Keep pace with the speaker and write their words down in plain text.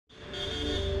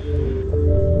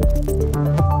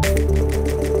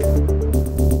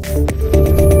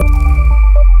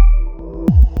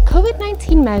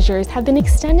measures have been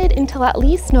extended until at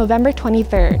least November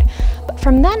 23rd. But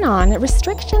from then on,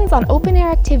 restrictions on open-air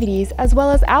activities as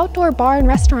well as outdoor bar and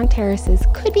restaurant terraces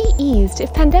could be eased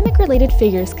if pandemic-related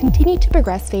figures continue to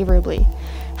progress favorably.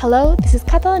 Hello, this is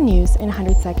Catalan News in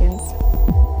 100 seconds.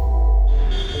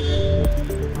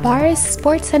 Bars,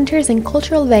 sports centers, and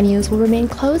cultural venues will remain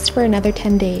closed for another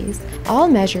 10 days. All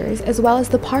measures, as well as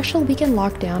the partial weekend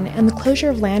lockdown and the closure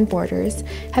of land borders,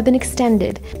 have been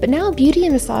extended, but now beauty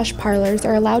and massage parlors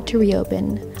are allowed to reopen.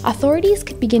 Authorities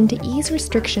could begin to ease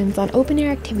restrictions on open-air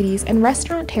activities and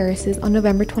restaurant terraces on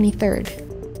November 23rd.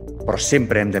 Però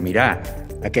sempre hem de mirar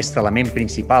aquest element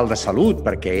principal de salut,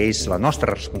 perquè és la nostra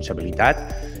responsabilitat.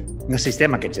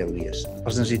 Necessitem aquests 10 dies,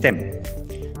 els necessitem.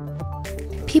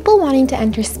 People wanting to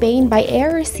enter Spain by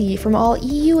air or sea from all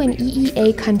EU and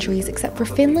EEA countries except for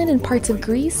Finland and parts of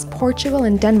Greece, Portugal,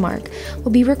 and Denmark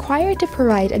will be required to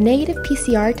provide a negative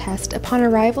PCR test upon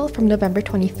arrival from November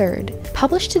 23rd.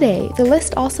 Published today, the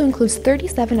list also includes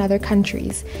 37 other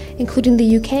countries, including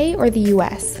the UK or the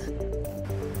US.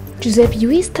 Josep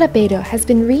Lluís Trapero has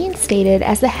been reinstated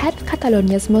as the head of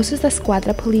Catalonia's Mossos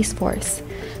d'Esquadra police force.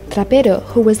 Trapero,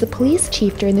 who was the police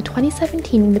chief during the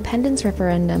 2017 independence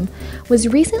referendum, was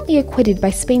recently acquitted by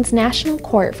Spain's national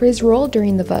court for his role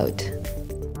during the vote.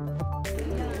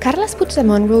 Carles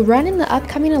Puigdemont will run in the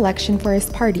upcoming election for his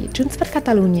party, Junts per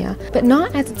Catalunya, but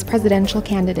not as its presidential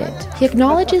candidate. He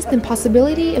acknowledges the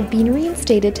possibility of being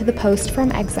reinstated to the post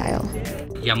from exile.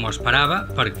 Ja m'ho esperava,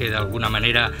 perquè d'alguna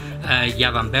manera ja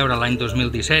vam veure l'any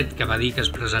 2017 que va dir que es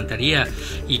presentaria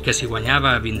i que si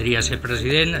guanyava vindria a ser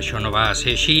president. Això no va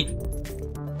ser així.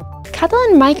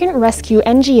 Catalan migrant rescue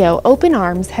NGO Open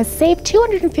Arms has saved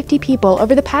 250 people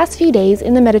over the past few days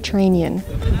in the Mediterranean.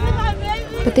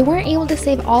 But they weren't able to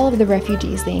save all of the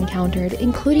refugees they encountered,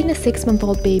 including a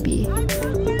 6-month-old baby.